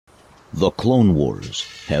The Clone Wars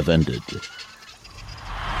have ended. Go,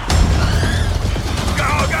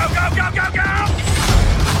 go, go, go, go, go!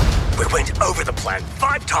 We went over the plan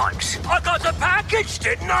 5 times. I got the package,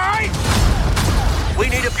 didn't I? We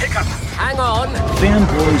need a pickup. Hang on.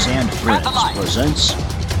 Fanboys and Friends presents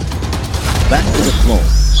Back to the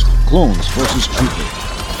Clones. Clones vs. Trooper.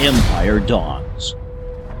 Empire Dawns.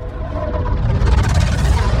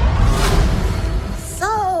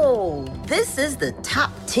 So, this is the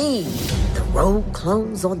top team. The rogue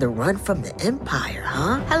clones on the run from the Empire,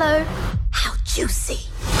 huh? Hello. How juicy.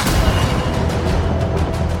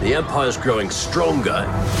 The Empire's growing stronger.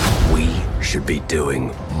 We should be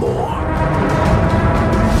doing more.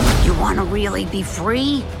 You want to really be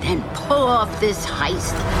free? Then pull off this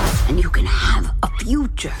heist, and you can have a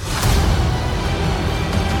future.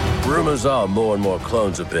 Rumors are more and more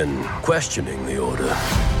clones have been questioning the Order.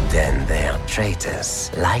 Then they're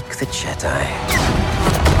traitors, like the Jedi.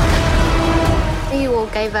 You all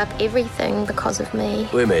gave up everything because of me.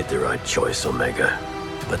 We made the right choice, Omega.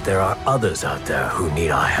 But there are others out there who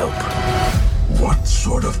need our help. What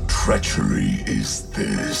sort of treachery is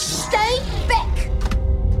this? Stay back!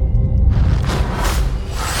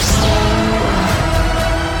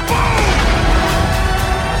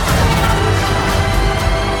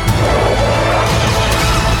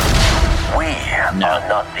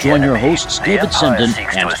 Now, join your hosts David Senden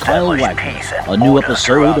and Kyle Wagner. A new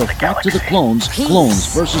episode of Back to the Clones,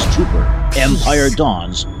 Clones vs. Trooper, Empire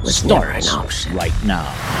Dawns, starts right now.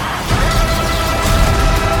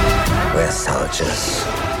 We're soldiers.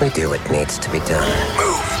 We do what needs to be done.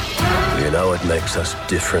 Move! You know what makes us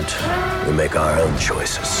different? We make our own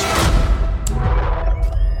choices.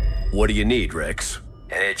 What do you need, Rex?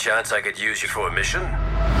 Any chance I could use you for a mission?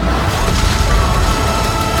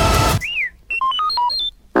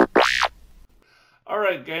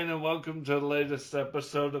 Alright, gang, and welcome to the latest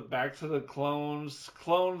episode of Back to the Clones,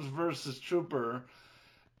 Clones vs. Trooper,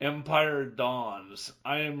 Empire Dawns.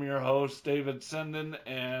 I am your host, David Senden,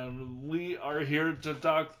 and we are here to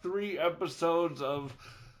talk 3 episodes of,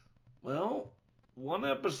 well, 1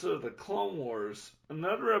 episode of the Clone Wars,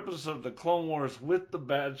 another episode of the Clone Wars with the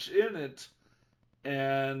Batch in it,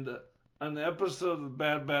 and an episode of the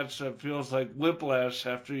Bad Batch that feels like whiplash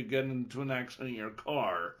after you get into an accident in your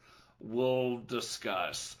car. We'll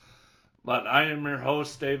discuss. But I am your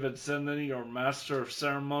host, David Senden, your master of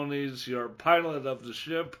ceremonies, your pilot of the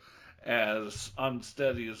ship, as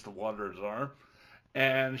unsteady as the waters are.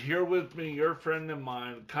 And here with me, your friend and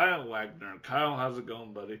mine, Kyle Wagner. Kyle, how's it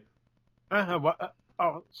going, buddy?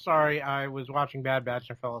 Oh, sorry, I was watching Bad Batch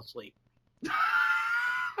and fell asleep.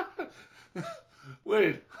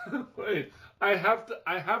 Wait. I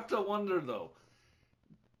have to wonder though.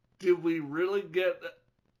 Did we really get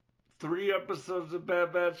 3 episodes of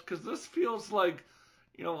Bad Batch? Because this feels like,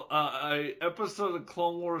 a episode of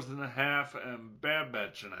Clone Wars and a half and Bad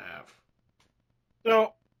Batch and a half.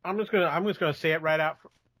 So I'm just gonna say it right out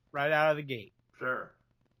of the gate. Sure.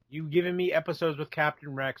 You've given me episodes with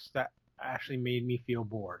Captain Rex that actually made me feel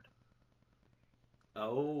bored.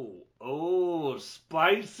 Oh,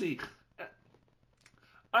 spicy.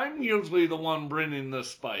 I'm usually the one bringing the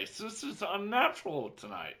spice. This is unnatural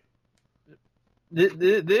tonight.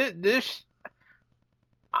 This,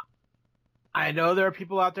 I know there are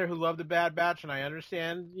people out there who love the Bad Batch, and I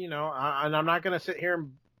understand, and I'm not going to sit here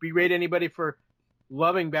and berate anybody for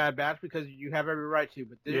loving Bad Batch because you have every right to.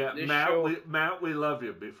 But this Matt, show, Matt, we love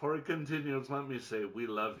you. Before it continues, let me say we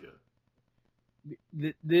love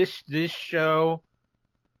you. This show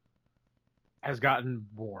has gotten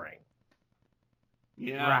boring.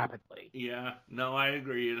 Yeah, rapidly. Yeah, no, I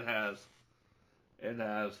agree. It has.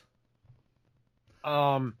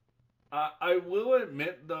 I will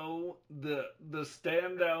admit though the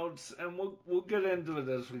standouts, and we'll get into it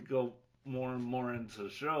as we go more and more into the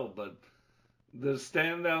show. But the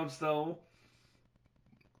standouts though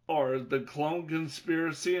are the Clone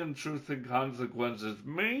Conspiracy and Truth and Consequences,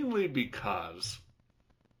 mainly because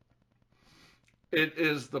it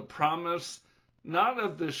is the promise. Not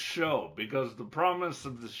of this show, because the promise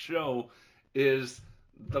of the show is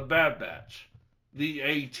the Bad Batch, the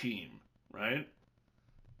A-Team, right?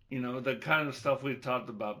 The kind of stuff we've talked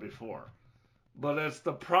about before. But it's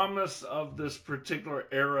the promise of this particular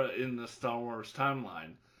era in the Star Wars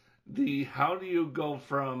timeline. How do you go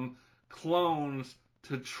from clones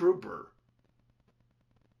to trooper?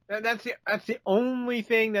 That's the only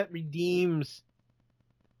thing that redeems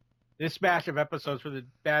this batch of episodes for the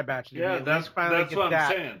Bad Batch. Yeah, that's what I'm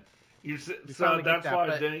saying. So that's why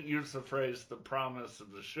I didn't use the phrase "the promise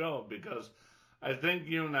of the show," because I think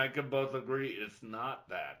you and I can both agree it's not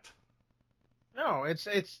that. No, it's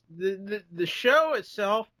the show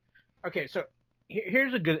itself Okay, so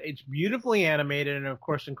here's a good. It's beautifully animated, and of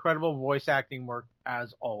course, incredible voice acting work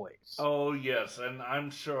as always. Oh yes, and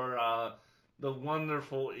I'm sure the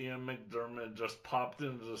wonderful Ian McDermott just popped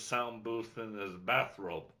into the sound booth in his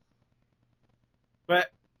bathrobe.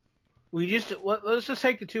 But let's just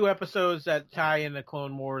take the 2 episodes that tie into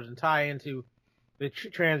Clone Wars and tie into the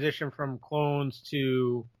transition from clones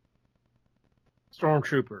to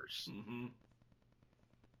stormtroopers. Mm-hmm.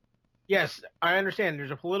 Yes, I understand.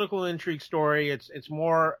 There's a political intrigue story. It's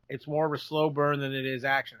more of a slow burn than it is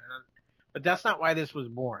action, but that's not why this was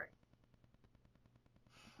boring.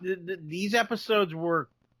 These episodes were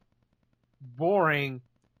boring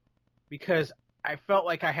because I felt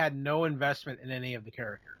like I had no investment in any of the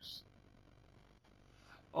characters.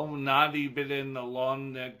 Oh, not even in the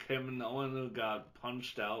long neck Kevin Owen who got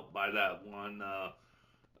punched out by that one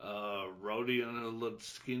Rodian who looked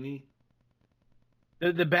skinny.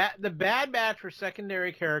 The Bad Batch were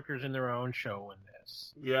secondary characters in their own show in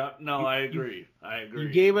this. Yeah, no, I agree.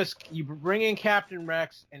 You bring in Captain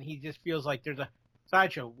Rex, and he just feels like there's a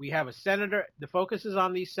sideshow. We have a senator. The focus is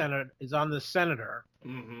on the senator.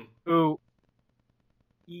 Mm-hmm. Who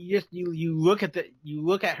you look at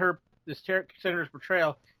her, this senator's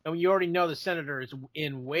portrayal, and you already know the senator is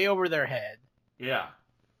in way over their head. Yeah,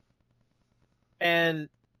 and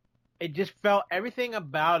it just everything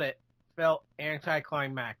about it felt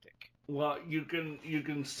anticlimactic. Well, you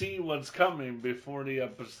can see what's coming before the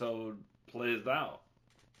episode plays out.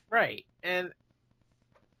 Right, and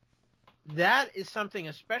that is something,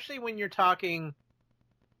 especially when you're talking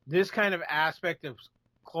this kind of aspect of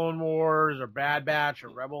Clone Wars or Bad Batch or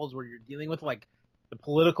Rebels, where you're dealing with like the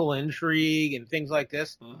political intrigue and things like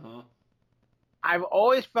this. Uh-huh. I've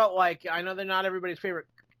always felt like, I know they're not everybody's favorite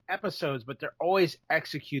episodes, but they're always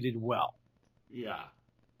executed well. Yeah.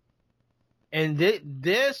 And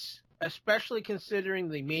this, especially considering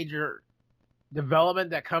the major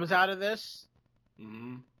development that comes out of this,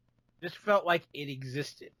 just felt like it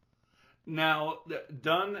existed. Now,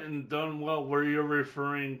 done well, were you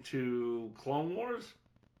referring to Clone Wars?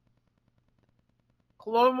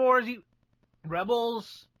 Clone Wars,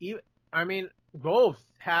 Rebels, both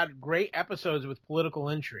had great episodes with political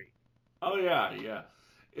intrigue. Oh, yeah.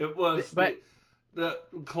 It was... The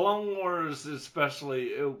Clone Wars, especially,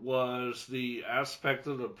 it was the aspect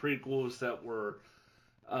of the prequels that were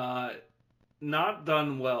not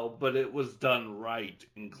done well, but it was done right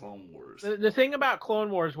in Clone Wars. The thing about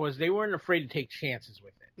Clone Wars was they weren't afraid to take chances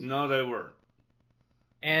with it. No, they weren't.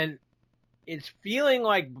 And it's feeling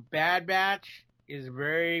like Bad Batch is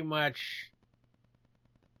very much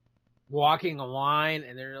walking a line,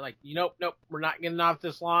 and they're like, nope, we're not getting off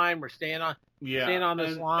this line. We're staying on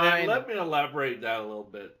this line. And let me elaborate that a little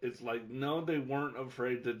bit. It's like, no, they weren't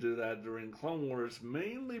afraid to do that during Clone Wars,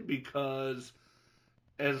 mainly because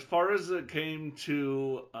as far as it came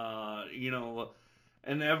to,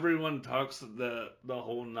 and everyone talks the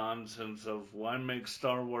whole nonsense of why make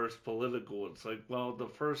Star Wars political. It's like, well, the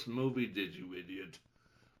first movie did, you idiot.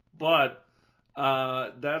 But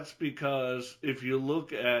that's because if you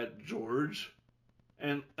look at George,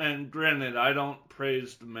 and granted, I don't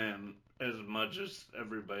praise the man as much as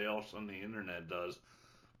everybody else on the internet does,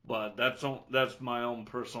 but that's my own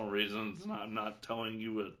personal reasons, and I'm not telling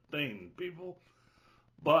you a thing, people.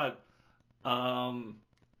 But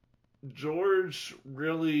George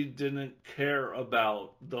really didn't care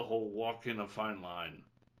about the whole walking a fine line.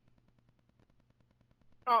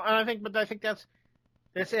 Oh, and I think that's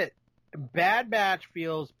it. Bad Batch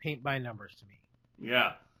feels paint by numbers to me.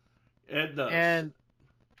 Yeah, it does. And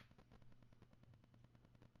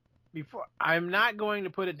I'm not going to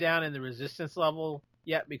put it down in the Resistance level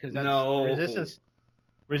yet, because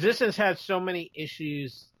Resistance had so many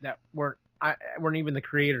issues that weren't even the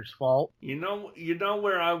creator's fault. You know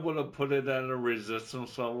where I would have put it at a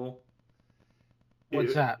Resistance level?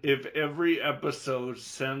 What's that? If every episode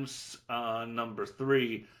since number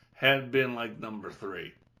 3 had been like number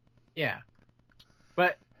 3. Yeah.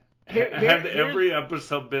 But had every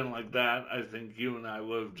episode been like that, I think you and I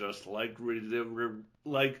would have just like we did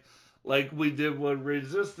with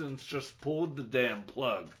Resistance, just pulled the damn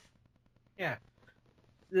plug. Yeah.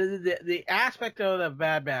 The aspect of the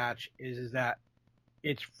Bad Batch is that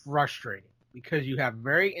it's frustrating because you have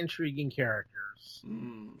very intriguing characters.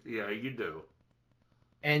 Yeah, you do.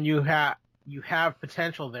 And you have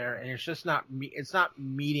potential there, and it's just not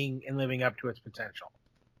meeting and living up to its potential.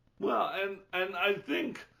 Well, and I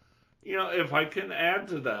think, if I can add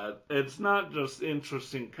to that, it's not just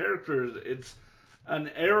interesting characters, it's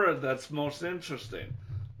an era that's most interesting.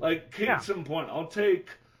 Like, case in point, I'll take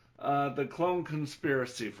the Clone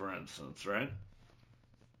Conspiracy, for instance, right?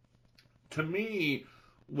 To me,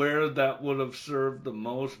 where that would have served the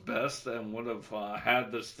most best and would have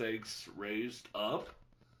had the stakes raised up.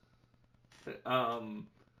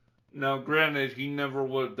 Now, granted, he never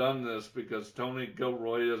would have done this because Tony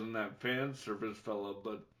Gilroy isn't that fan service fellow,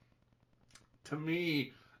 but to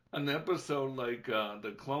me, an episode like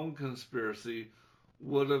the Clone Conspiracy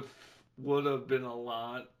would have been a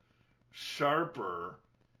lot sharper,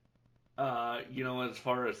 as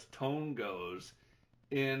far as tone goes,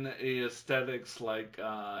 in a aesthetics like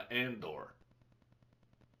Andor.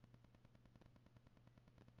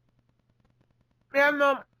 Yeah,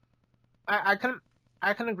 no, I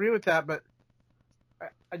can agree with that, but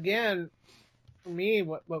again, for me,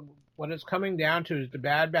 what it's coming down to is the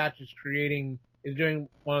Bad Batch is doing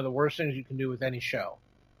one of the worst things you can do with any show.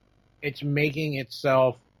 It's making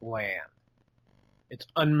itself bland. It's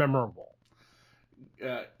unmemorable.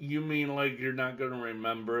 You mean like you're not going to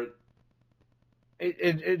remember it?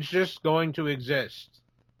 It's just going to exist.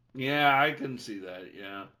 Yeah, I can see that.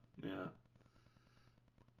 Yeah.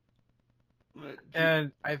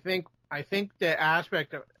 And I think the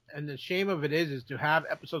aspect of, and the shame of it is to have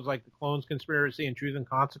episodes like The Clones Conspiracy and Truth and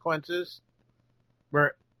Consequences,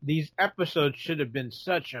 where these episodes should have been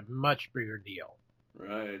such a much bigger deal.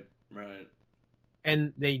 Right.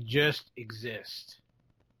 And they just exist.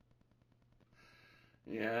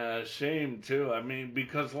 Yeah, shame too. I mean,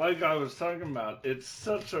 because like I was talking about, it's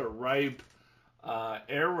such a ripe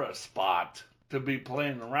era spot to be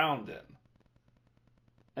playing around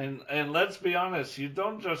in. And let's be honest, you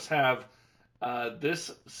don't just have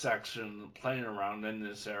this section playing around in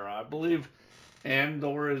this era. I believe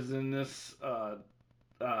Andor is in this.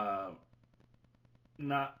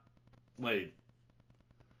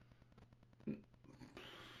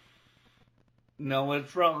 No,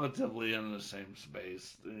 it's relatively in the same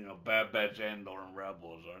space. Bad Batch, Andor, and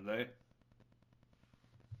Rebels, aren't they?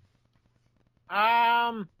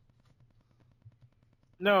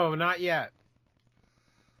 No, not yet.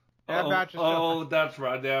 Bad Batch is that's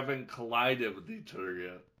right. They haven't collided with each other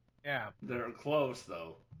yet. Yeah. They're close,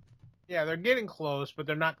 though. Yeah, they're getting close, but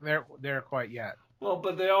they're not there quite yet. Well,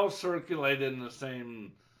 but they all circulate in the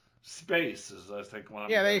same space, as I think.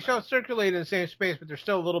 They circulate in the same space, but there's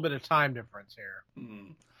still a little bit of time difference here.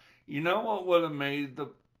 You know what would have made the...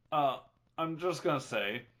 I'm just going to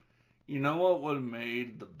say, you know what would have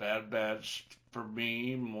made the Bad Batch, for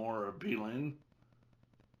me, more appealing?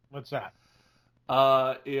 What's that?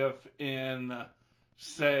 If in,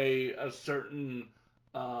 say, a certain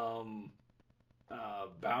bounty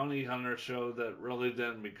hunter show that really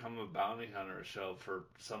didn't become a bounty hunter show for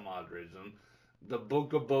some odd reason, the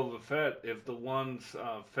Book of Boba Fett, if the ones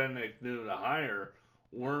Fennec knew to hire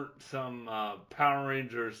weren't some Power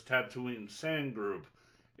Rangers Tatooine Sand group,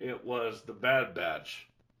 it was the Bad Batch.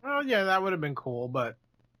 Well, yeah, that would have been cool, but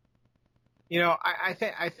I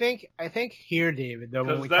think here, David, though,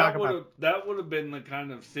 when we talk about that would have been the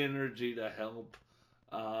kind of synergy to help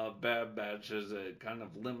Bad Batch as it kind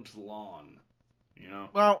of limps along,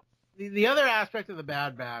 Well, the other aspect of the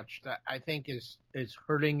Bad Batch that I think is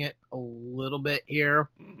hurting it a little bit here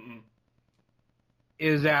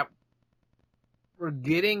is that we're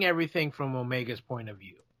getting everything from Omega's point of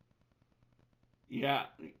view. Yeah.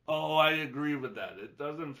 Oh, I agree with that. It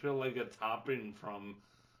doesn't feel like it's hopping from,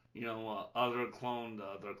 other clone to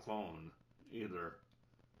other clone either.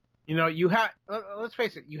 You have, let's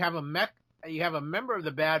face it, you have a member of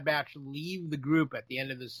the Bad Batch leave the group at the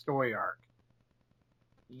end of this story arc.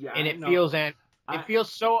 Yeah, and it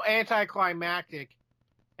feels so anticlimactic,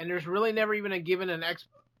 and there's really never even given an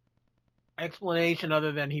explanation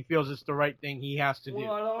other than he feels it's the right thing he has to do.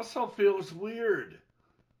 Well, it also feels weird.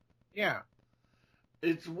 Yeah.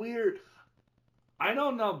 It's weird. I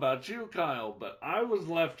don't know about you, Kyle, but I was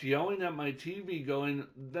left yelling at my TV going,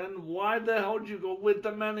 then why the hell did you go with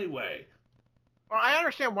them anyway? Well, I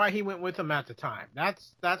understand why he went with them at the time.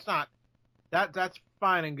 That's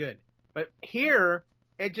fine and good. But here,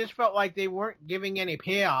 it just felt like they weren't giving any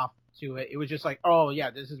payoff to it. It was just like, oh,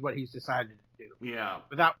 yeah, this is what he's decided to do. Yeah.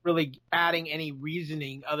 Without really adding any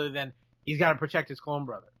reasoning other than he's got to protect his clone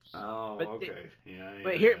brothers. Oh, okay.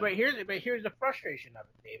 But here's the frustration of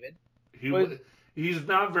it, David. He's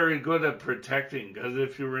not very good at protecting, because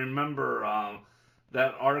if you remember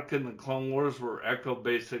that arc in the Clone Wars where Echo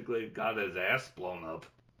basically got his ass blown up.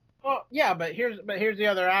 Well, yeah, but here's the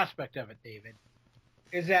other aspect of it, David,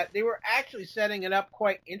 is that they were actually setting it up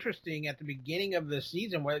quite interesting at the beginning of the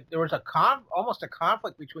season, where there was almost a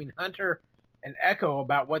conflict between Hunter and Echo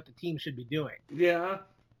about what the team should be doing. Yeah.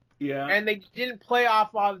 And they didn't play off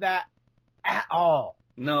of that at all.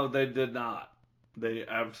 No, they did not. They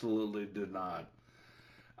absolutely did not.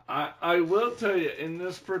 I will tell you, in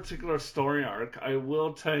this particular story arc, I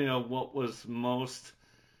will tell you what was most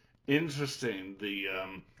interesting. The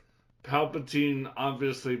Palpatine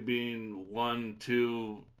obviously being 1,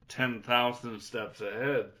 2, 10,000 steps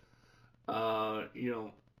ahead,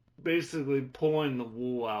 basically pulling the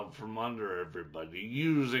wool out from under everybody,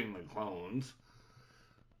 using the clones.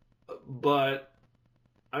 But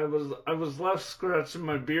I was left scratching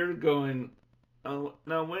my beard going, oh,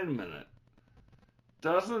 now wait a minute.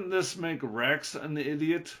 Doesn't this make Rex an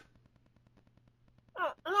idiot?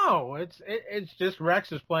 No, it's just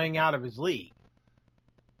Rex is playing out of his league.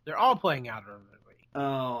 They're all playing out of their league.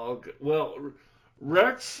 Oh, okay. Well,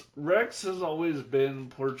 Rex has always been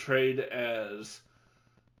portrayed as,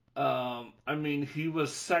 he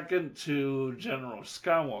was second to General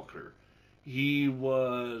Skywalker. He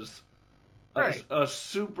was a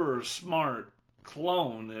super smart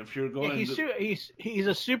clone. If you're going, he's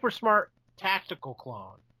a super smart tactical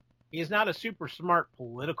clone. He is not a super smart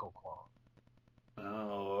political clone.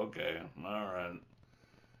 Oh, okay. All right.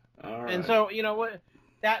 And so, you know what?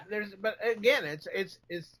 But again, it's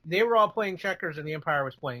they were all playing checkers and the Emperor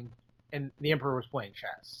was playing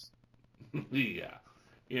chess. Yeah,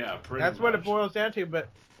 pretty That's much what it boils down to. But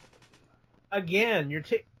again,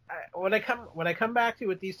 what I come back to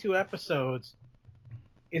with these two episodes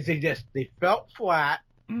is they felt flat.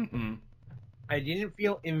 Mm-hmm. I didn't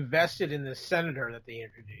feel invested in the senator that they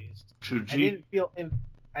introduced. Chuji.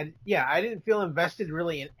 I didn't feel invested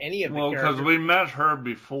really in any of the characters. Well, because we met her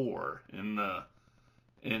before in the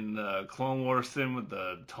Clone Wars thing with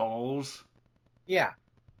the Tulls. Yeah,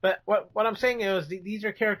 but what I'm saying is these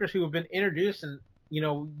are characters who have been introduced, and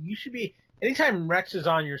you should be, anytime Rex is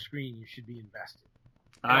on your screen, you should be invested.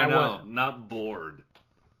 And I know, wasn't. not bored.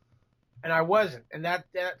 And I wasn't, and that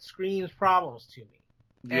screams problems to me.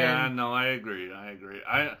 Yeah, no, I agree.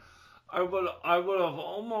 I would have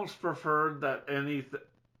almost preferred that anything.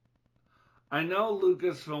 I know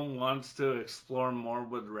Lucasfilm wants to explore more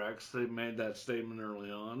with Rex. They made that statement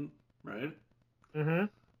early on, right? Mm-hmm.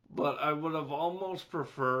 But I would have almost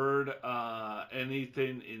preferred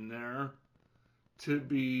anything in there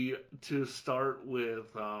to start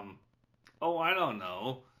with. I don't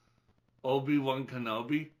know, Obi-Wan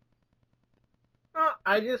Kenobi.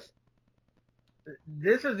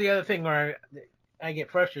 This is the other thing where I get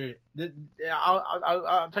frustrated.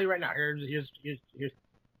 I'll tell you right now. Here's.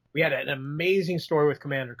 We had an amazing story with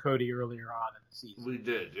Commander Cody earlier on in the season. We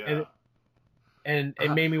did, yeah. And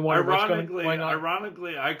it made me wonder what's going on.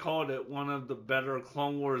 Ironically, I called it one of the better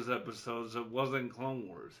Clone Wars episodes. It wasn't Clone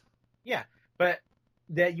Wars. Yeah, but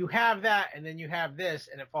that you have that, and then you have this,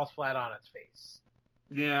 and it falls flat on its face.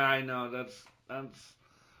 Yeah, I know. That's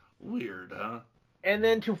weird, huh? And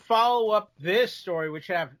then to follow up this story, which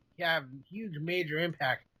have huge major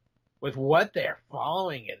impact with what they're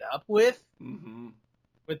following it up with,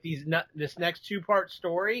 with this next 2-part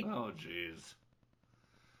story. Oh, jeez.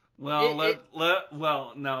 Well,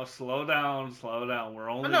 now slow down.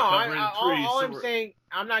 We're only covering 3. All I'm saying,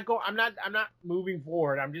 I'm not moving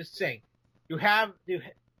forward. I'm just saying, you have to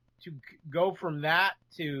go from that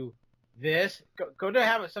to this. Go to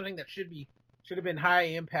have something that should have been high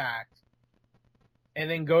impact. And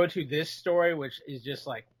then go to this story, which is just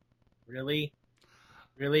like, really,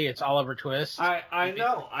 it's Oliver Twist. I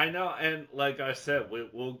know, and like I said,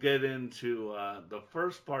 we'll get into the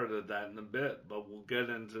first part of that in a bit, but we'll get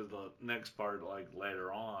into the next part like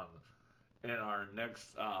later on in our next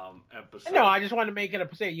episode. No, I just wanted to make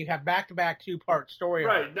it say you have back-to-back 2-part story.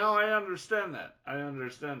 Right? arcs. No, I understand that.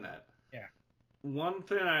 Yeah. One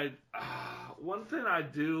thing I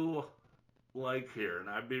do like here, and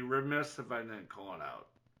I'd be remiss if I didn't call it out.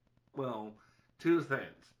 Well, 2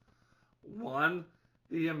 things. One,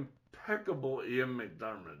 the impeccable Ian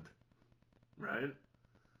McDiarmid, right?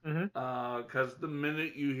 Because the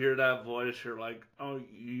minute you hear that voice, you're like, oh,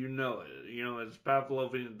 you know it. It's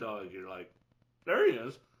Pavlovian dog. You're like, there he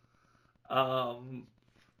is.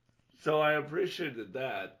 So I appreciated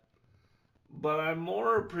that. But I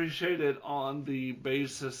more appreciate it on the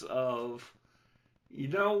basis of,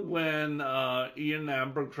 when Ian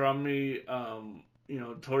Abercrombie,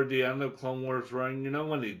 toward the end of Clone Wars run,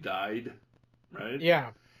 when he died, right?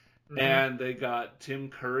 Yeah. And they got Tim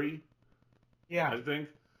Curry, I think,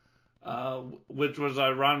 which was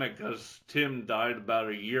ironic because Tim died about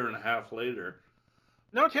a year and a half later.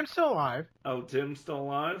 No, Tim's still alive. Oh, Tim's still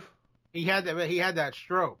alive? He had that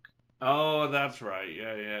stroke. Oh, that's right.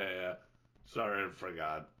 Yeah. Sorry, I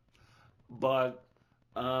forgot. But,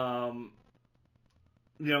 back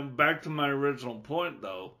to my original point,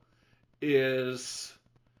 though, is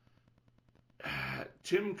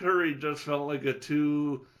Tim Curry just felt like a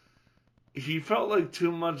too he felt like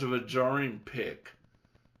too much of a jarring pick,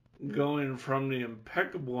 going from the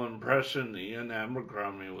impeccable impression Ian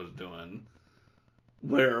Abercrombie was doing,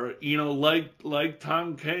 where, like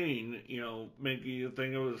Tom Kane, making you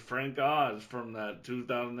think it was Frank Oz from that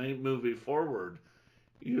 2008 movie Forward.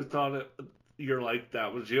 You thought you're like,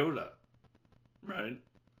 that was Yoda, right?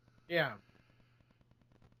 Yeah.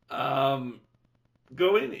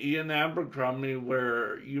 Going Ian Abercrombie,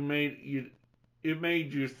 where it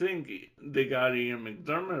made you think they got Ian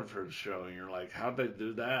McDermott for the show, and you're like, how'd they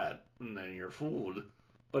do that? And then you're fooled.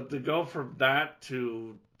 But to go from that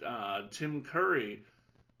to Tim Curry,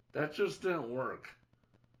 that just didn't work.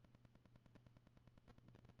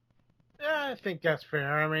 Yeah, I think that's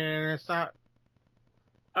fair. I mean, it's not.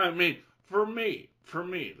 I mean, for me,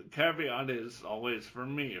 the caveat is always for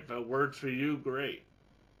me. If it works for you, great.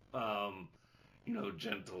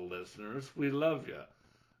 Gentle listeners, we love you.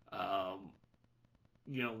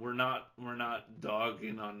 We're not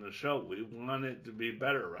dogging on the show. We want it to be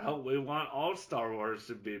better. Hell, we want all Star Wars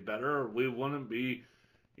to be better, or we wouldn't be,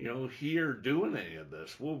 here doing any of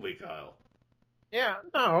this, will we, Kyle? Yeah,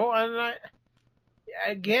 no, and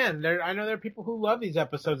I know there are people who love these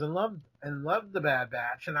episodes and love the Bad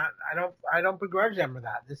Batch, and I don't begrudge them for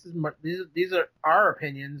that. These are our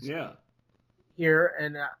opinions. Yeah. Here,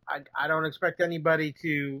 and I don't expect anybody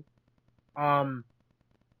to, have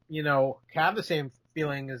the same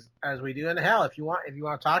feeling as we do. And hell, if you want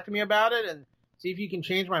to talk to me about it and see if you can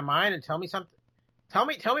change my mind and tell me something, tell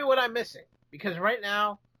me what I'm missing, because right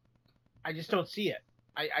now I just don't see it.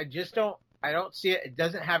 I don't see it. It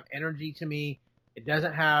doesn't have energy to me. It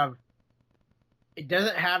doesn't have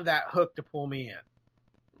that hook to pull me in.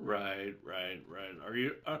 Right. Are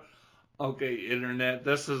you okay, Internet?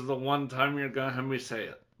 This is the one time you're gonna have me say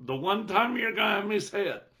it. The one time you're gonna have me say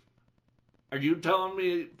it. Are you telling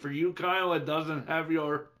me, for you, Kyle, it doesn't have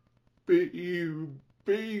your baby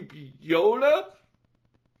Yoda?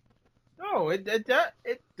 No, it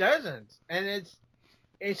doesn't. And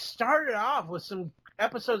it started off with some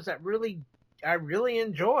episodes that I really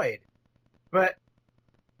enjoyed. But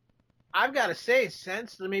I've got to say,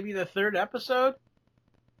 since maybe the third episode,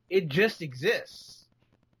 it just exists.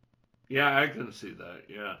 Yeah, I can see that,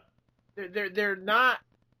 yeah. They're not...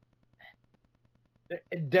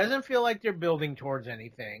 It doesn't feel like they're building towards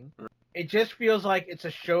anything. It just feels like it's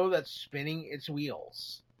a show that's spinning its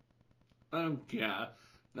wheels. Yeah.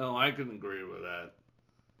 No, I can agree with that.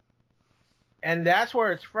 And that's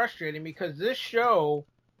where it's frustrating, because this show,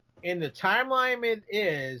 in the timeline it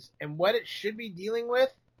is, and what it should be dealing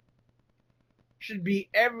with, should be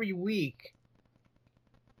every week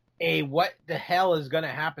a what the hell is going to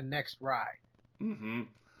happen next ride. Mm-hmm.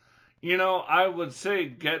 I would say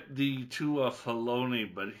get thee to a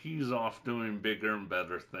Filoni, but he's off doing bigger and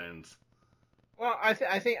better things. Well, I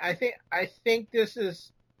think this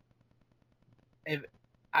is.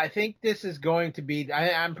 I think this is going to be.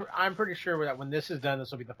 I'm pretty sure that when this is done, this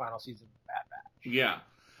will be the final season of Bad Batch. Yeah,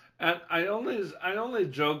 and I only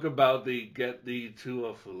joke about the get thee to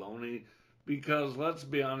a Filoni because, let's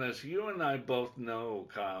be honest, you and I both know,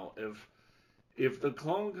 Kyle, if the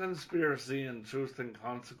Clone Conspiracy and Truth and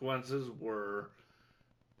Consequences were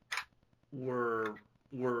more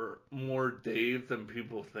Dave than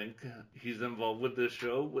people think he's involved with this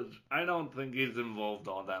show, which I don't think he's involved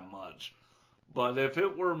all that much. But if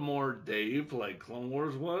it were more Dave, like Clone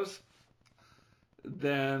Wars was,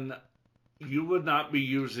 then you would not be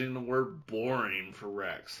using the word boring for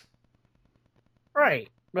Rex. Right,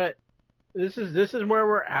 but this is where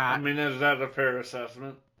we're at. I mean, is that a fair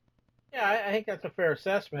assessment? Yeah, I think that's a fair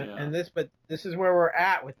assessment. Yeah. And this is where we're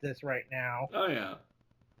at with this right now. Oh yeah,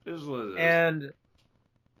 this is what it is. And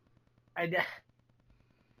I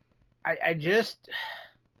just,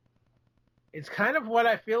 it's kind of what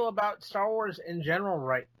I feel about Star Wars in general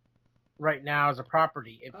right now as a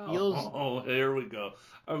property. It feels. Oh, here we go.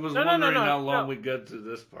 I was wondering how long we get to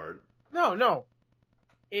this part. No.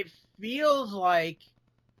 It feels like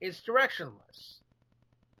it's directionless,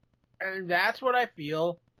 and that's what I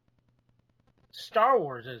feel Star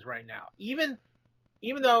Wars is right now. Even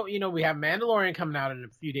though, we have Mandalorian coming out in a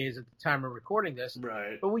few days at the time of recording this.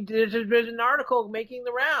 Right. But there's an article making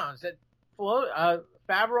the rounds that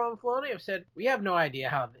Favreau and Filoni have said, we have no idea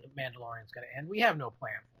how the Mandalorian's going to end. We have no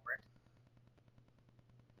plan for it.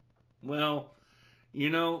 Well,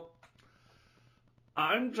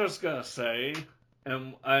 I'm just going to say,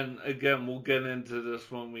 and again, we'll get into this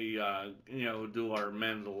when we, do our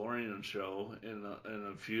Mandalorian show in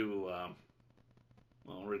a few,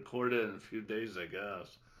 I'll record it in a few days, I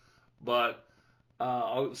guess. But,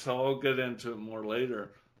 I'll get into it more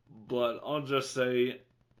later. But I'll just say,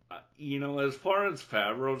 as far as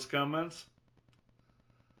Favreau's comments,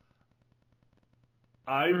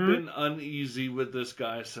 I've been uneasy with this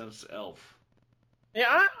guy since Elf.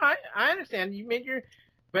 Yeah, I understand. You made your,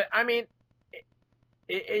 but I mean,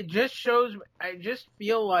 it just shows. I just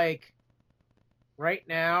feel like right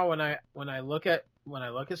now when I look at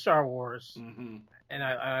Star Wars, and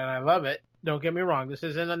I love it. Don't get me wrong. This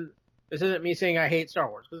isn't me saying I hate Star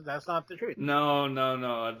Wars, because that's not the truth.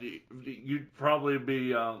 No. You'd probably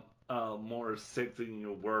be more sick than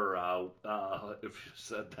you were if you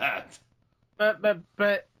said that.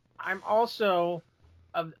 But I'm also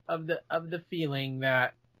of the feeling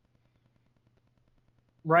that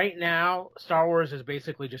right now Star Wars is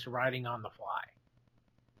basically just riding on the fly,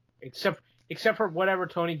 except for whatever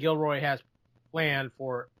Tony Gilroy has planned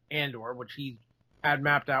for Andor, which he had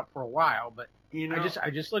mapped out for a while. But I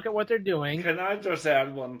just look at what they're doing. Can I just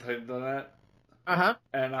add one thing to that?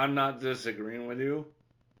 And I'm not disagreeing with you,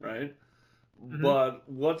 right? But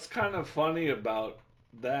what's kind of funny about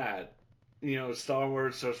that, Star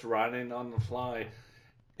Wars just riding on the fly,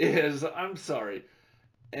 is, I'm sorry,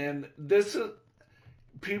 and this is,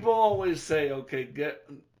 people always say, okay,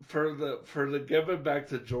 for the give it back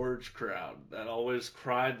to George crowd that always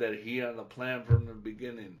cried that he had a plan from the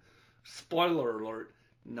beginning. Spoiler alert,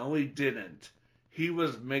 no he didn't. He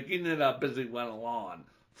was making it up as he went along,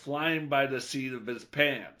 flying by the seat of his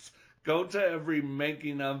pants. Go to every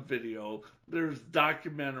making of video. There's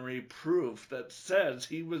documentary proof that says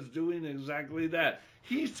he was doing exactly that.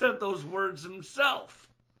 He said those words himself.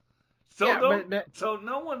 So so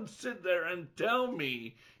no one sit there and tell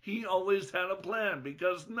me he always had a plan,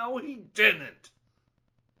 because no, he didn't.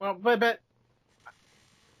 Well, but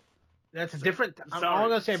that's a different. All I'm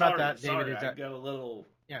going to say about that, David, is that I get a little.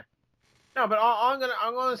 Yeah. No, but all I'm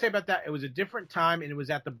going to say about that, it was a different time, and it was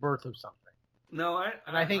at the birth of something. No, I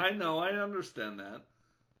know, I understand that.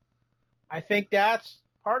 I think that's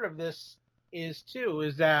part of this is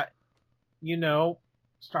that,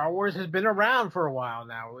 Star Wars has been around for a while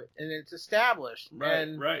now, and it's established.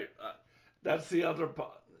 Right. That's the other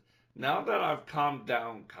part. Now that I've calmed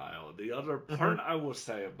down, Kyle, the other part I will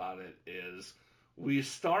say about it is we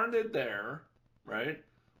started there, right,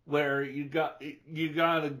 where you got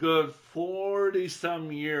a good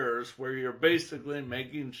 40-some years where you're basically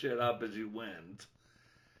making shit up as you went.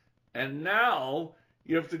 And now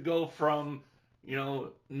you have to go from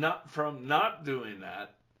not doing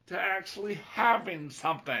that to actually having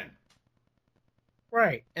something.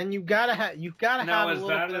 Right, and you've got to have a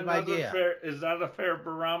little bit of idea. Is that a fair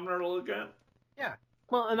barometer to look at? Yeah.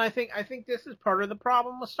 Well, and I think this is part of the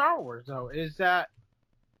problem with Star Wars, though, is that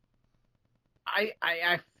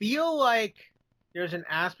I feel like there's an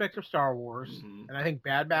aspect of Star Wars, and I think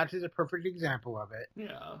Bad Batch is a perfect example of it.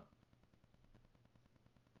 Yeah.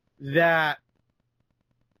 That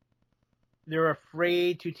they're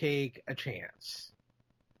afraid to take a chance.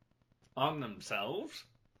 On themselves?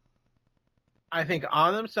 I think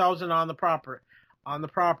on themselves and on the property.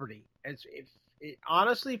 It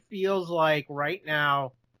honestly feels like right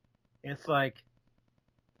now, it's like,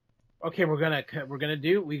 okay, we got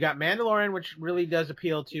Mandalorian, which really does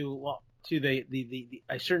appeal to the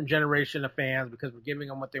a certain generation of fans because we're giving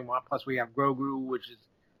them what they want. Plus, we have Grogu, which is,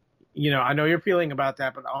 I know you're feeling about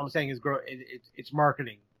that, but all I'm saying is it's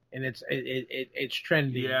marketing. And it's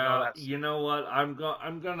trendy. Yeah, and all that stuff. You know what? I'm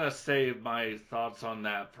gonna save my thoughts on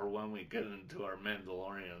that for when we get into our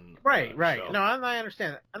Mandalorian. Right. Show. No, and I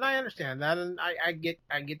understand that, and I get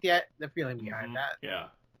the feeling behind that. Yeah.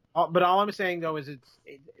 But all I'm saying though is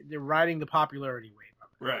they're riding the popularity wave.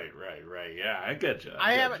 Right. Yeah, I get you.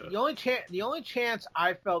 The only chance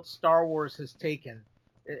I felt Star Wars has taken,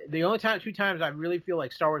 the only two times I really feel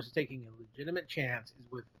like Star Wars is taking a legitimate chance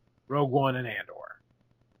is with Rogue One and Andor.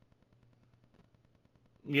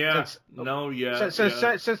 Yeah, since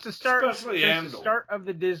the start of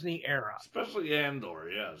the Disney era, especially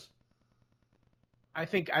Andor, yes. I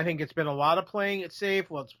think it's been a lot of playing it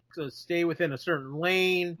safe. Let's stay within a certain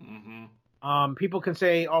lane. People can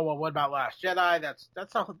say, "Oh, well, what about Last Jedi?"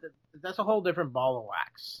 That's a whole different ball of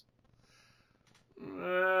wax.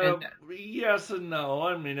 Yes and no.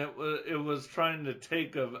 I mean, it was trying to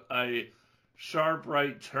take a sharp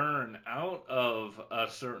right turn out of a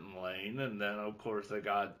certain lane, and then of course they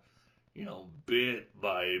got bit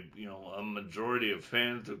by a majority of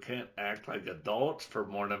fans who can't act like adults for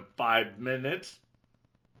more than 5 minutes.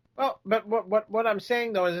 Well, but what I'm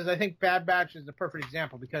saying though is I think Bad Batch is the perfect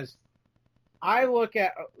example, because I look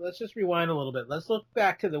at, let's just rewind a little bit. Let's look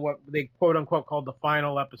back to what they quote unquote called the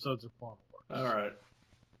final episodes of Clone Wars. All right.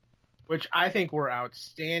 Which I think were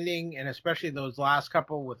outstanding, and especially those last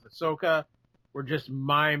couple with Ahsoka were just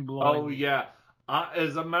mind-blowing. Oh, yeah.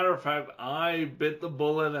 As a matter of fact, I bit the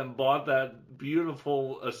bullet and bought that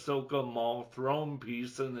beautiful Ahsoka Maul throne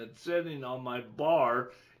piece, and it's sitting on my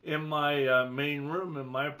bar in my main room in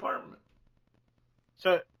my apartment.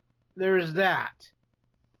 So there's that.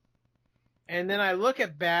 And then I look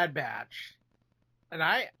at Bad Batch, and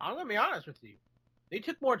I'm going to be honest with you. They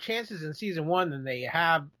took more chances in season 1 than they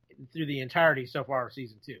have through the entirety so far of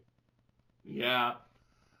season 2. Yeah.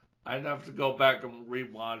 I'd have to go back and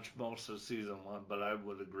rewatch most of season 1, but I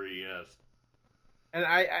would agree, yes. And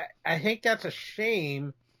I think that's a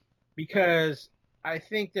shame because I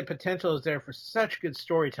think the potential is there for such good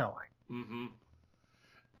storytelling. Mm-hmm.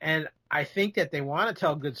 And I think that they want to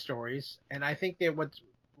tell good stories. And I think that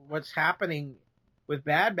what's happening with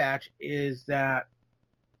Bad Batch is that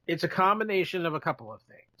it's a combination of a couple of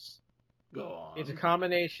things. Go on. It's a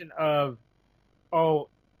combination of,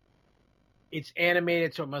 it's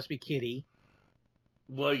animated, so it must be kiddie.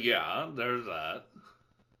 Well, yeah, there's that.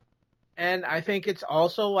 And I think it's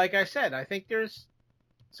also, like I said, I think there's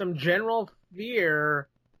some general fear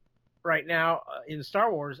right now in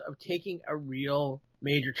Star Wars of taking a real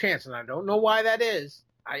major chance. And I don't know why that is.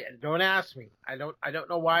 Don't ask me. I don't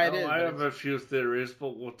know why it is. I have a few theories,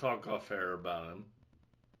 but we'll talk off air about them.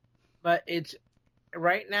 But it's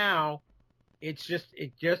right now, it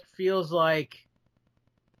just feels like,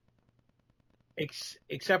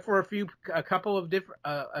 except for a couple of different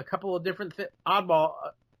oddball.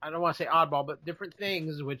 I don't want to say oddball, but different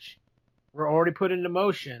things which were already put into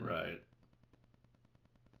motion. Right.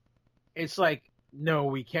 It's like, no,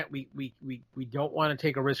 we can't. We don't want to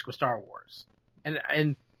take a risk with Star Wars.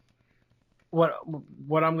 And what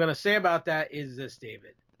I'm going to say about that is this,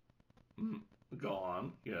 David. Go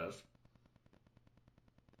on. Yes.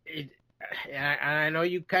 And I know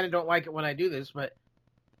you kind of don't like it when I do this, but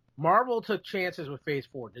Marvel took chances with Phase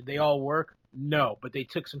 4. Did they all work? No, but they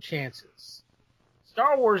took some chances.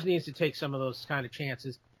 Star Wars needs to take some of those kind of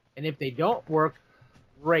chances, and if they don't work,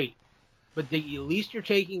 great. But at least you're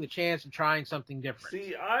taking the chance and trying something different.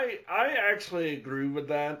 See, I actually agree with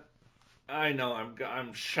that. I know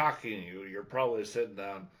I'm shocking you. You're probably sitting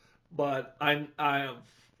down, but I'm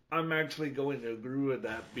actually going to agree with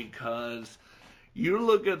that because you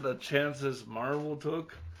look at the chances Marvel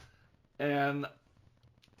took, and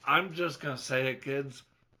I'm just going to say it, kids.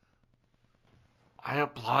 I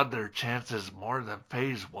applaud their chances more than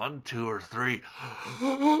Phase 1, 2, or 3.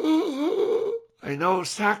 I know,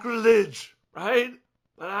 sacrilege, right?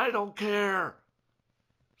 But I don't care.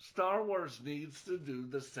 Star Wars needs to do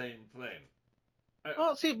the same thing.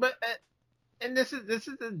 Well, see, but and this is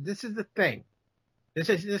the thing. This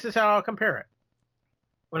is how I'll compare it.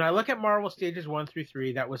 When I look at Marvel stages 1 through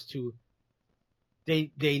 3, that was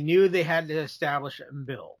they knew they had to establish it and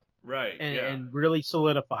build. Right. And really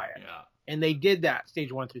solidify it. Yeah. And they did that,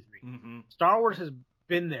 stage 1 through 3. Mm-hmm. Star Wars has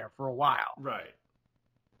been there for a while. Right.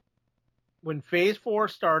 When Phase 4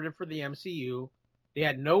 started for the MCU,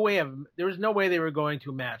 there was no way they were going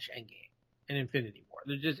to match Endgame and Infinity War.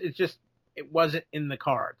 It wasn't in the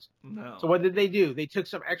cards. No. So what did they do? They took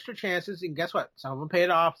some extra chances, and guess what? Some of them paid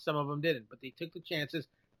off, some of them didn't. But they took the chances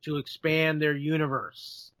to expand their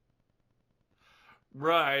universe.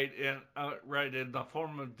 Right, in the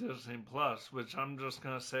form of Disney Plus, which I'm just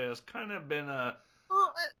going to say has kind of been a...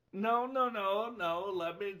 No,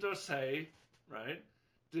 let me just say, right?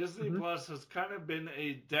 Disney Plus has kind of been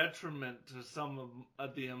a detriment to some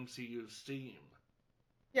of the MCU's steam.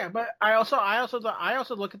 Yeah, but I also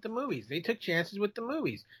look at the movies. They took chances with the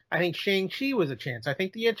movies. I think Shang-Chi was a chance. I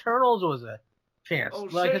think the Eternals was a chance.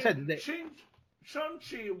 I said,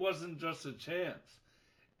 Shang-Chi wasn't just a chance.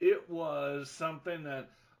 It was something that,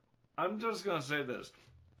 I'm just going to say this.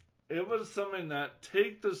 It was something that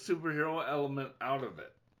take the superhero element out of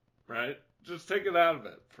it, right? Just take it out of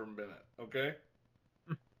it for a minute, okay?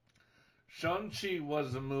 Shang-Chi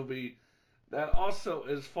was a movie that also,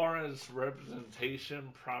 as far as representation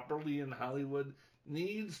properly in Hollywood,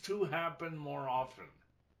 needs to happen more often.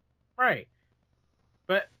 Right.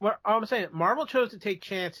 But what I'm saying, Marvel chose to take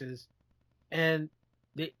chances, and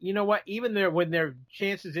you know what? Even when their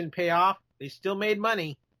chances didn't pay off, they still made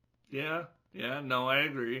money. Yeah, no, I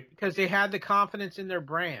agree. Because they had the confidence in their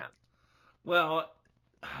brand. Well,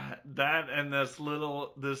 that and this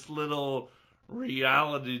little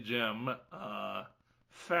reality gem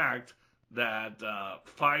fact that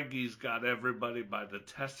Feige's got everybody by the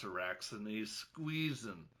tesseracts and he's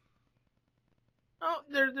squeezing. Oh,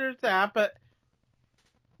 there's that, but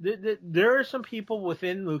there are some people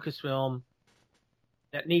within Lucasfilm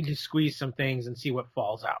that need to squeeze some things and see what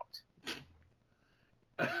falls out.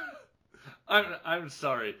 I'm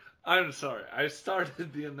sorry. I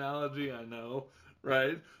started the analogy, I know,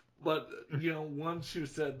 right? But, once you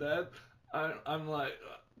said that, I'm like,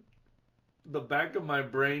 the back of my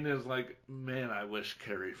brain is like, man, I wish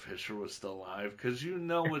Carrie Fisher was still alive, because you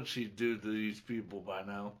know what she'd do to these people by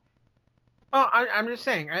now. Oh, I'm just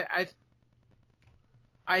saying,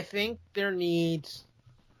 I think there needs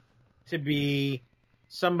to be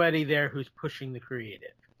somebody there who's pushing the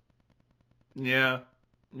creative. Yeah,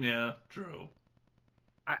 true.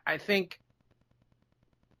 I think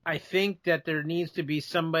that there needs to be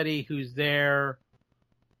somebody who's there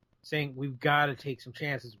saying we've got to take some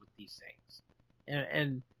chances with these things,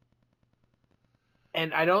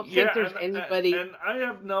 and I don't think there's anybody. And I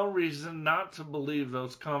have no reason not to believe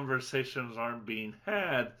those conversations aren't being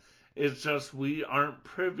had. It's just we aren't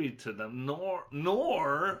privy to them,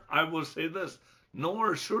 nor I will say this,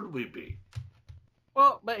 nor should we be.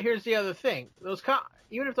 Well, but here's the other thing: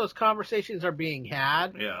 even if those conversations are being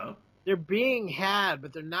had, they're being had,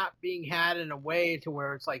 but they're not being had in a way to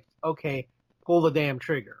where it's like, okay, pull the damn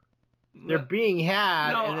trigger. They're being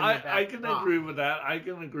had. No, and I can agree with that. I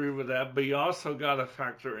can agree with that. But you also got to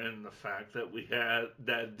factor in the fact that we had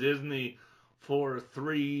that Disney for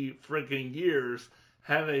 3 freaking years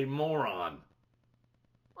had a moron.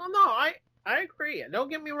 Well, no, I agree. Don't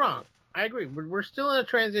get me wrong. I agree. We're still in a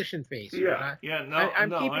transition phase. I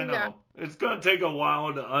know. It's going to take a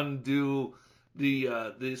while to undo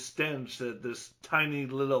the stench that this tiny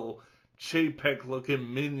little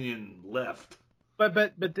Chapek-looking minion left. But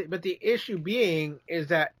the issue being is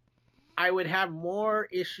that I would have more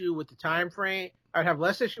issue with the time frame. I'd have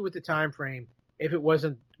less issue with the time frame if it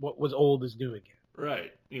wasn't what was old is new again.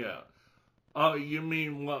 Right. Yeah. Oh, you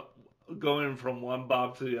mean what? Going from one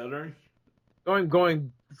Bob to the other?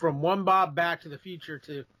 Going from one Bob back to the future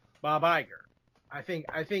to Bob Iger. I think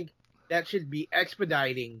that should be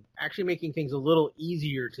expediting, actually making things a little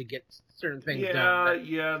easier to get certain things done.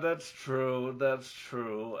 Yeah, that's true. That's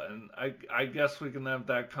true. And I guess we can have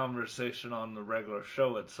that conversation on the regular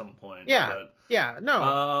show at some point. Yeah.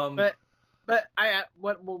 But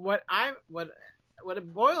what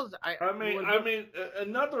it boils.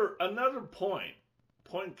 Another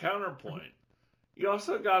counterpoint. You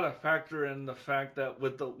also got to factor in the fact that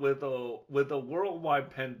with the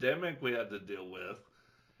worldwide pandemic we had to deal with.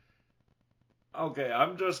 Okay,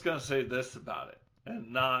 I'm just gonna say this about it,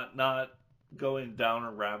 and not going down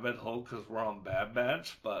a rabbit hole because we're on Bad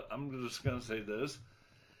Batch, but I'm just gonna say this: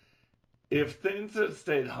 if things had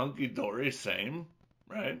stayed hunky dory, same,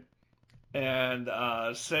 right? And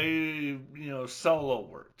say Solo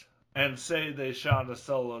worked, and say they shot a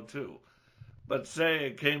Solo too, but say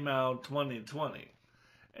it came out 2020,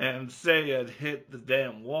 and say it hit the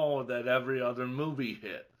damn wall that every other movie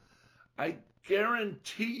hit, I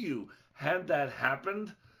guarantee you. Had that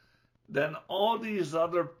happened, then all these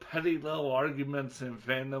other petty little arguments in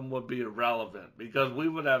fandom would be irrelevant because we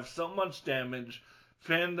would have so much damage,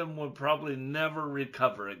 fandom would probably never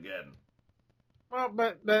recover again. Well,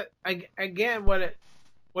 but again, what it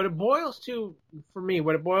boils to for me,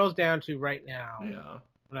 what it boils down to right now,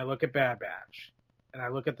 when I look at Bad Batch and I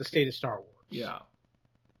look at the state of Star Wars,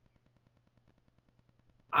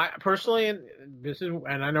 I personally,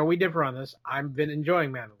 and I know we differ on this, I've been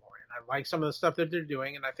enjoying Mandalorian. I like some of the stuff that they're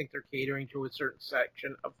doing, and I think they're catering to a certain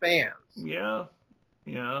section of fans. Yeah.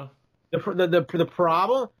 The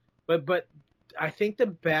problem, but I think the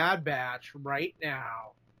Bad Batch right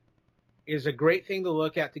now is a great thing to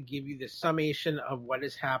look at to give you the summation of what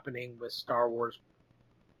is happening with Star Wars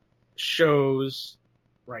shows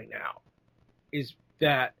right now. Is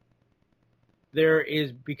that there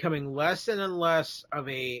is becoming less and less of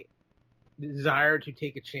a desire to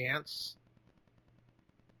take a chance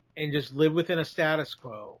and just live within a status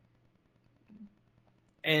quo.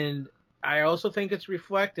 And I also think it's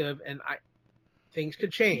reflective, and things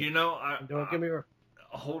could change. Don't get me wrong.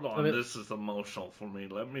 Hold on, this is emotional for me.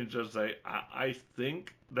 Let me just say, I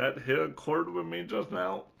think that hit a chord with me just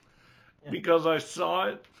now because I saw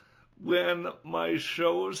it when my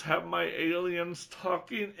shows have my aliens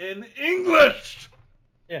talking in English.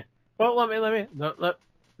 Yeah. Well, let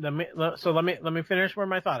me finish where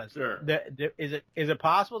my thought is. Sure. Is it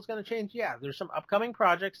possible it's going to change? Yeah. There's some upcoming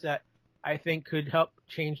projects that I think could help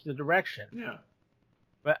change the direction. Yeah.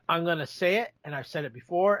 But I'm going to say it, and I've said it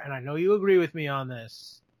before, and I know you agree with me on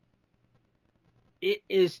this. It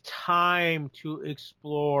is time to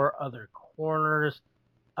explore other corners,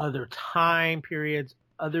 other time periods,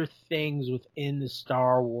 other things within the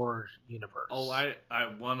Star Wars universe. Oh, I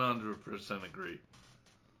 100% agree.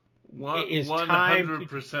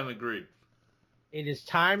 100% agree. It is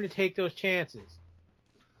time to take those chances.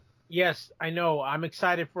 Yes, I know. I'm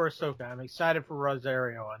excited for Ahsoka. I'm excited for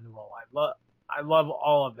Rosario on the role. I love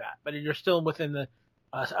all of that. But you're still within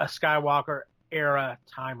a Skywalker era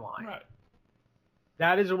timeline. Right.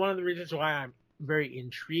 That is one of the reasons why I'm very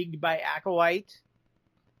intrigued by Acolyte.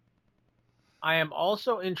 I am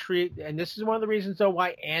also intrigued, and this is one of the reasons, though,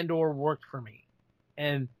 why Andor worked for me.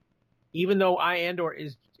 And even though Andor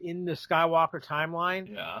is in the Skywalker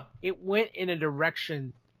timeline, Yeah. it went in a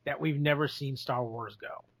direction that we've never seen Star Wars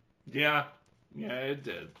go. Yeah. Yeah, it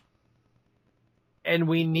did. And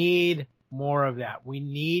we need more of that. We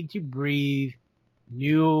need to breathe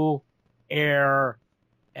new air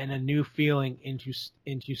and a new feeling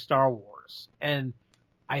into Star Wars. And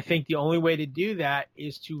I think the only way to do that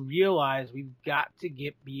is to realize we've got to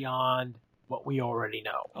get beyond what we already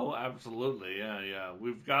know. Oh, absolutely. Yeah.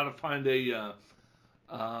 We've got to find a,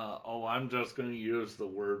 I'm just going to use the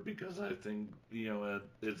word because I think,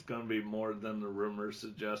 it's going to be more than the rumors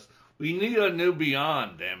suggest. We need a new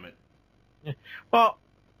Beyond, damn it. Well,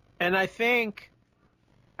 and I think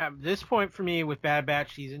at this point for me with Bad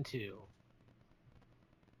Batch Season 2,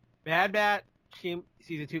 Bad Batch Season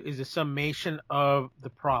 2 is a summation of the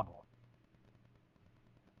problem.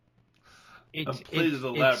 Please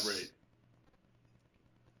elaborate.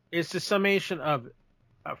 It's the summation of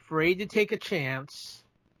afraid to take a chance.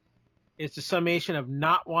 It's the summation of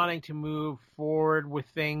not wanting to move forward with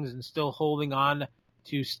things and still holding on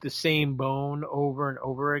to the same bone over and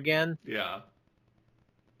over again. Yeah.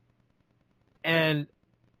 And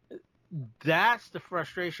that's the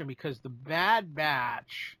frustration, because the Bad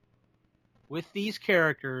Batch, with these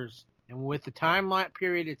characters and with the timeline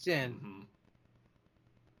period it's in,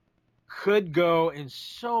 could go in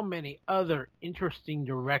so many other interesting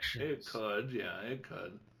directions. It could, yeah, it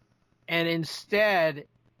could. And instead,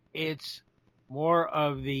 it's more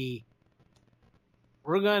of the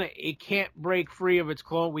it can't break free of its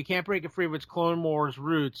Clone. We can't break it free of its Clone Wars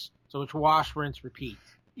roots, so it's wash, rinse, repeat.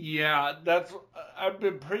 Yeah, I've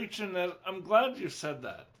been preaching that. I'm glad you said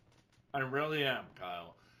that. I really am,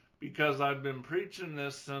 Kyle, because I've been preaching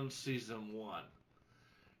this since season 1.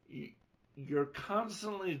 You're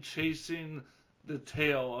constantly chasing the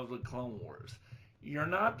tail of the Clone Wars. You're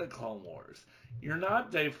not the Clone Wars. You're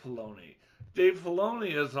not Dave Filoni. Dave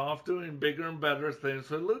Filoni is off doing bigger and better things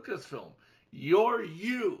with Lucasfilm. You're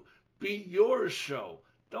you. Be your show.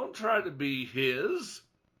 Don't try to be his.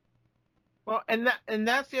 Well, and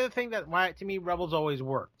that's the other thing that why to me Rebels always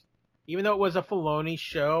worked. Even though it was a Filoni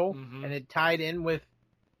show and it tied in with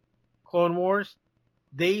Clone Wars,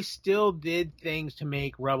 they still did things to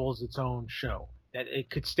make Rebels its own show, that it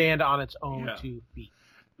could stand on its own 2 feet.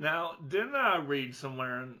 Now, didn't I read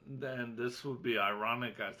somewhere, and this would be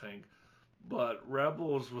ironic, I think, but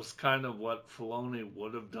Rebels was kind of what Filoni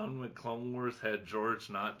would have done with Clone Wars had George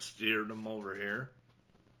not steered him over here?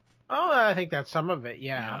 Oh, I think that's some of it,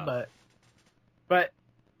 yeah. But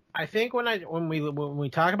I think when we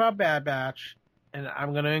talk about Bad Batch, and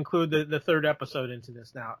I'm going to include the third episode into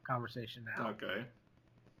this conversation now. Okay.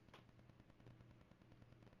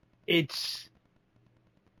 It's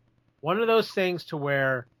one of those things to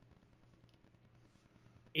where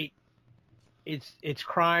its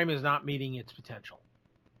crime is not meeting its potential.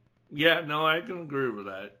 Yeah, no, I can agree with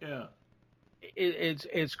that. Yeah.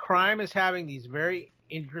 Its crime is having these very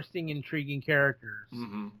interesting, intriguing characters.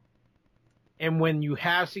 Mm-hmm. And when you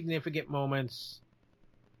have significant moments,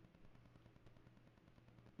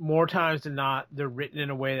 more times than not, they're written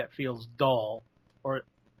in a way that feels dull,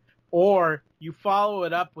 or you follow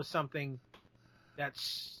it up with something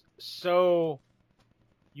that's so,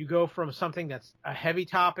 you go from something that's a heavy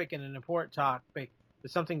topic and an important topic to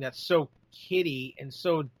something that's so kiddie and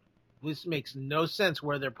so, this makes no sense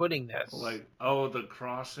where they're putting this. Like, The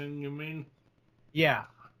Crossing, you mean? Yeah.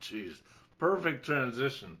 Jeez. Perfect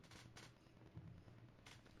transition.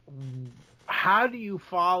 How do you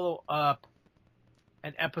follow up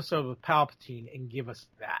an episode with Palpatine and give us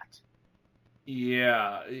that?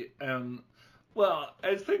 Yeah, well,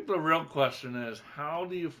 I think the real question is, how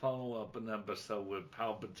do you follow up an episode with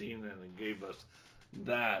Palpatine and it gave us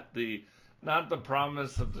that? Not the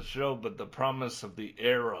promise of the show, but the promise of the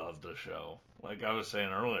era of the show, like I was saying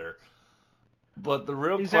earlier. But the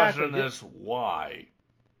real question is, why?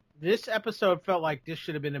 This episode felt like this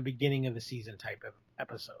should have been a beginning of the season type of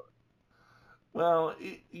episode. Well,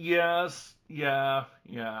 yes, yeah,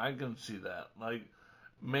 I can see that. Like,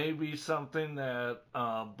 maybe something that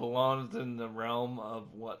belongs in the realm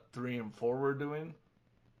of what 3 and 4 were doing.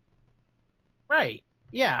 Right.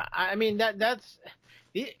 Yeah. I mean that's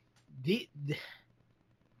this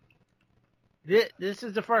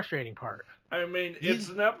is the frustrating part. I mean, it's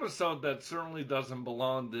an episode that certainly doesn't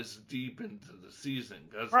belong this deep into the season.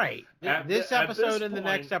 Right. This episode and the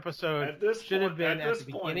next episode should have been at the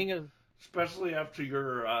beginning of. Especially after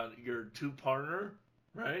your two-parter,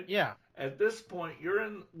 right? Yeah. At this point,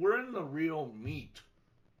 we're in the real meat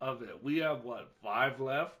of it. We have, 5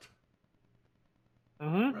 left?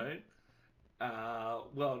 Mm-hmm. Right?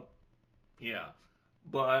 Well, yeah.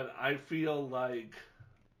 But I feel like,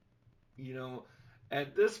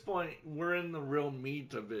 at this point, we're in the real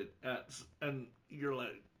meat of it. And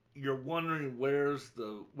you're wondering where's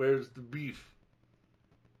the beef?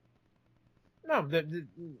 No,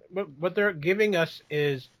 what they're giving us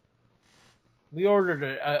is we ordered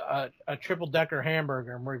a triple decker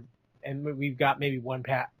hamburger and we've got maybe one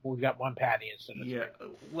patty instead of 3. Yeah.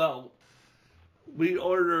 Well, we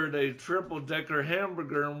ordered a triple decker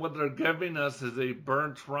hamburger, and what they're giving us is a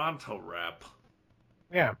burnt Toronto wrap.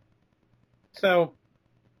 Yeah. So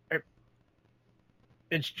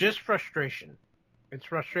it's just frustration. It's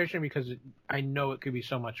frustration because I know it could be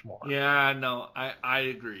so much more. Yeah, no, I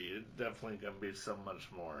agree. It definitely can be so much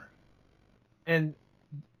more. And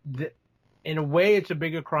in a way, it's a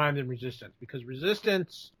bigger crime than Resistance, because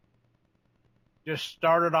Resistance just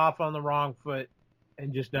started off on the wrong foot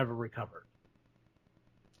and just never recovered.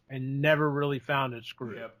 And never really found its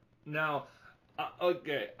groove. Yep. Now,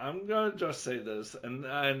 okay, I'm going to just say this, and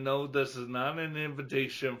I know this is not an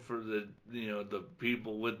invitation for the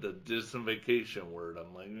people with the disinvocation word.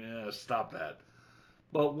 I'm like, yeah, stop that.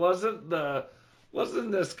 But wasn't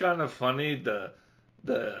this kind of funny,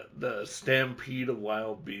 the Stampede of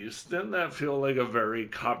Wild Beasts? Didn't that feel like a very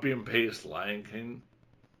copy and paste Lion King?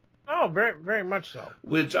 Oh, very, very much so.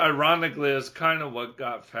 Which, ironically, is kind of what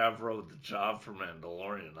got Favreau the job for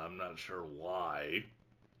Mandalorian. I'm not sure why.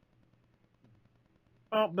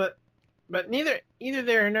 Oh, but either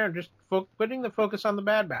there and there, just putting the focus on the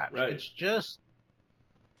Bad Batch. Right. It's just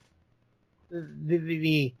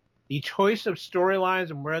the choice of storylines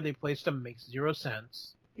and where they place them makes zero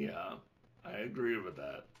sense. Yeah, I agree with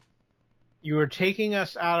that. You are taking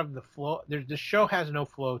us out of the flow. The show has no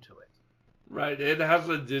flow to it. Right, it has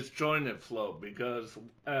a disjointed flow because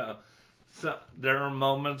so there are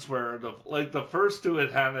moments where the first 2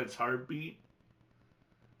 it had its heartbeat.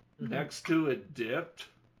 Mm-hmm. Next 2 it dipped.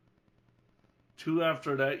 2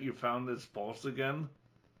 after that you found its pulse again,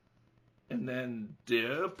 and then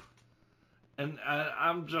dip. And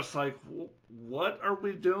I'm just like, what are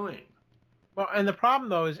we doing? Well, and the problem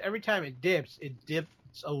though is every time it dips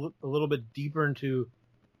a little bit deeper into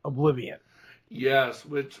oblivion. Yes,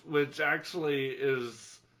 which actually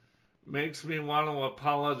makes me want to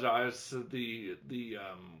apologize to the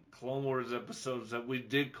Clone Wars episodes that we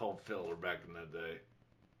did call filler back in the day.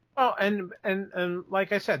 Oh, and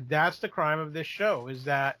like I said, that's the crime of this show, is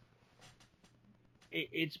that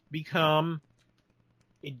it's become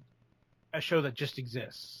a show that just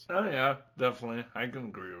exists. Oh yeah, definitely, I can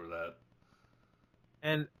agree with that.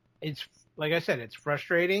 And it's, like I said, it's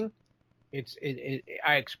frustrating.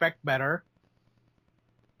 I expect better.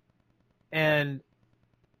 And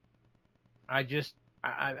I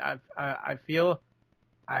feel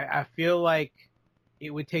like it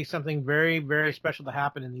would take something very, very special to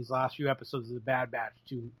happen in these last few episodes of the Bad Batch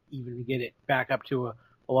to even get it back up to a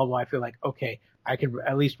level I feel like, okay, I could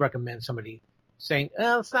at least recommend somebody saying,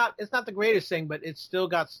 it's not the greatest thing, but it's still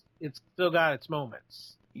got its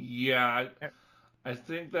moments. Yeah, I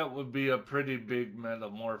think that would be a pretty big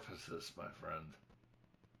metamorphosis, my friend.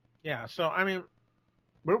 Yeah, so I mean,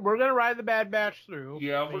 we're gonna ride the Bad Batch through.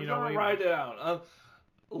 Yeah, we're gonna ride it out.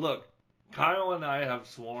 Look, Kyle and I have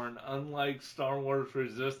sworn, unlike Star Wars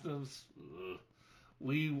Resistance,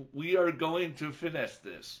 we are going to finish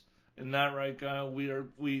this. Isn't that right, Kyle? We're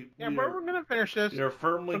gonna finish this. We're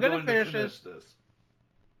firmly going to finish this.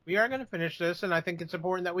 We are gonna finish this, and I think it's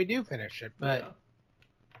important that we do finish it. But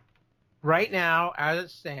right now, as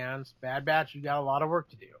it stands, Bad Batch, you got a lot of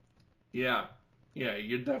work to do. Yeah,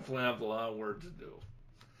 you definitely have a lot of work to do.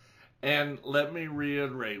 And let me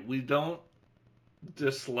reiterate, we don't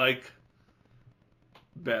dislike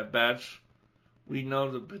Bad Batch. We know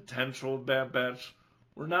the potential of Bad Batch.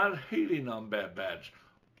 We're not hating on Bad Batch.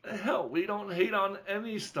 Hell, we don't hate on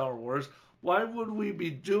any Star Wars. Why would we be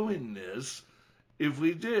doing this if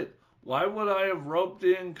we did? Why would I have roped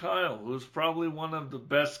in Kyle, who's probably one of the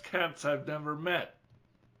best cats I've never met?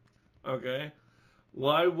 Okay?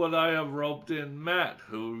 Why would I have roped in Matt,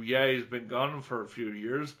 who, he's been gone for a few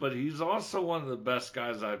years, but he's also one of the best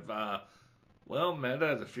guys I've, met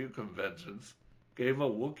at a few conventions. Gave a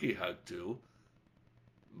Wookiee hug to.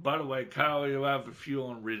 By the way, Kyle, you have a few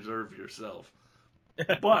on reserve yourself.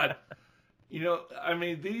 But,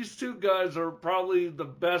 these two guys are probably the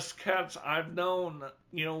best cats I've known,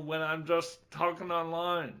 when I'm just talking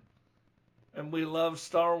online. And we love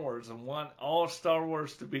Star Wars and want all Star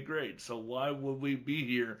Wars to be great. So why would we be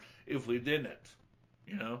here if we didn't?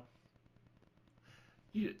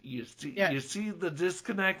 You see the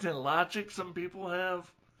disconnect in logic some people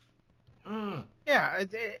have? Yeah,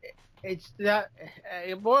 it's that.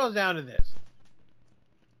 It boils down to this.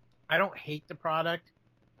 I don't hate the product.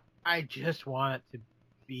 I just want it to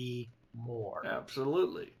be more.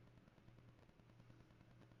 Absolutely.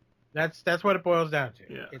 That's what it boils down to.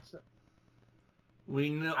 Yeah. It's. We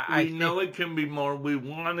know it can be more. We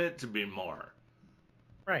want it to be more.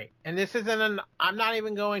 Right, and this isn't I'm not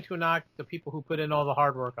even going to knock the people who put in all the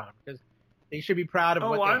hard work on it, because they should be proud of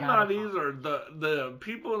what they have. I'm not either. The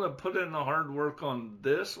people that put in the hard work on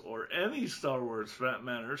this or any Star Wars for that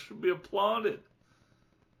matter should be applauded.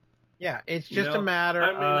 Yeah, it's just a matter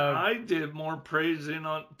of... I did more praising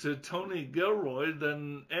to Tony Gilroy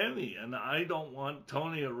than any, and I don't want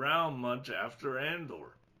Tony around much after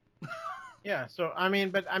Andor. Yeah, so,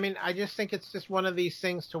 I just think it's just one of these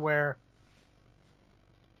things to where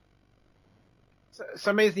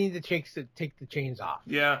somebody needs to take the chains off.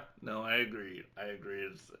 Yeah, no, I agree.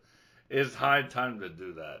 It's high time to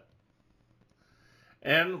do that.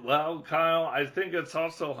 And, well, Kyle, I think it's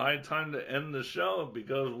also high time to end the show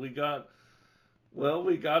because we got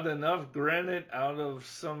enough granite out of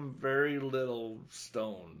some very little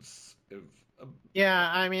stones.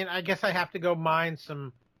 Yeah, I guess I have to go mine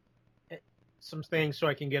some things so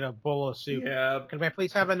I can get a bowl of soup. Yeah. Can I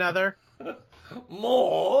please have another?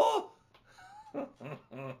 More?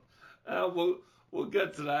 We'll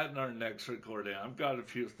get to that in our next recording. I've got a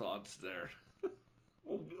few thoughts there.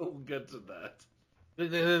 We'll get to that.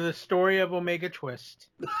 The story of Omega Twist.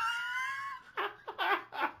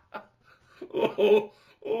 Oh!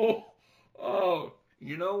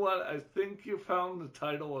 You know what? I think you found the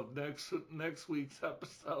title of next week's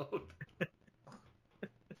episode.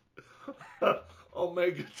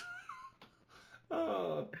 Omega.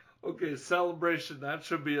 Okay, celebration. That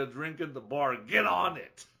should be a drink at the bar. Get on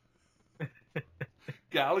it.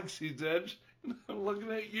 Galaxy's Edge. I'm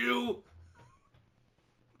looking at you.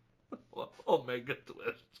 Omega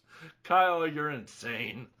Twist. Kyle, you're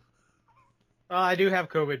insane. Well, I do have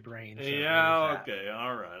COVID brain. So yeah, okay.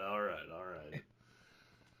 All right.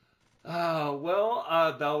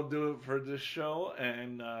 That'll do it for this show.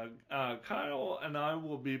 And Kyle and I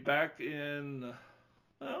will be back in,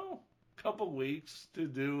 a couple weeks to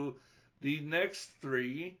do the next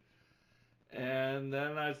 3. And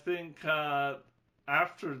then I think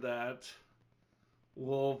after that,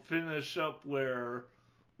 we'll finish up where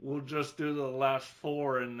we'll just do the last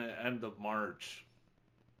 4 in the end of March.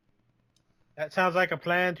 That sounds like a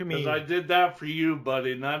plan to me. Because I did that for you,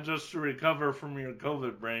 buddy, not just to recover from your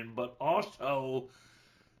COVID brain, but also,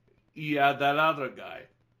 that other guy.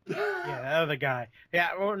 Yeah, that other guy. Yeah,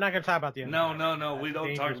 we're not going to talk about the other guy. No, we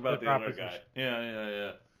don't talk about the other guy.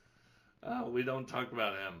 Yeah. We don't talk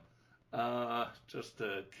about him. Just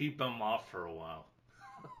to keep him off for a while.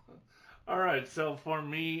 All right, so for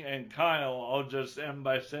me and Kyle, I'll just end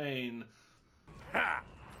by saying, Ha!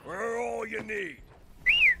 We're all you need.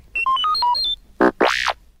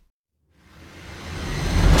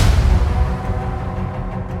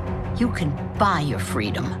 You can buy your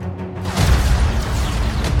freedom.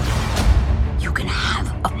 You can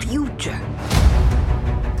have a future.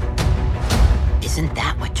 Isn't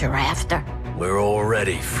that what you're after? We're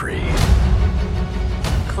already free.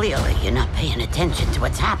 Clearly, you're not paying attention to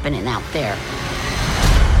what's happening out there.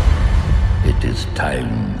 It is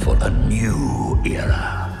time for a new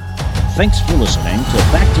era. Thanks for listening to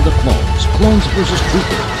Back to the Clones, Clones vs.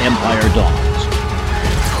 Trooper, Empire Dawns.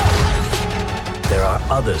 There are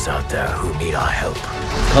others out there who need our help.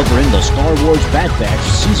 Covering the Star Wars Bad Batch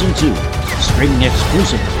Season 2, streaming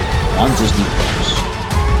exclusively on Disney+.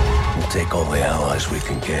 We'll take all the allies we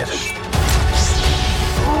can get.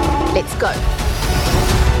 Let's go.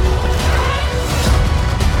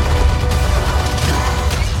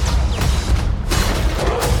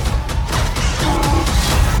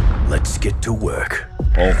 Let's get to work.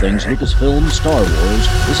 All Things Lucasfilm Star Wars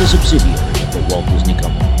is a subsidiary of the Walt Disney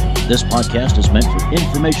Company. This podcast is meant for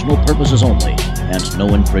informational purposes only, and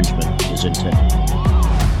no infringement is intended.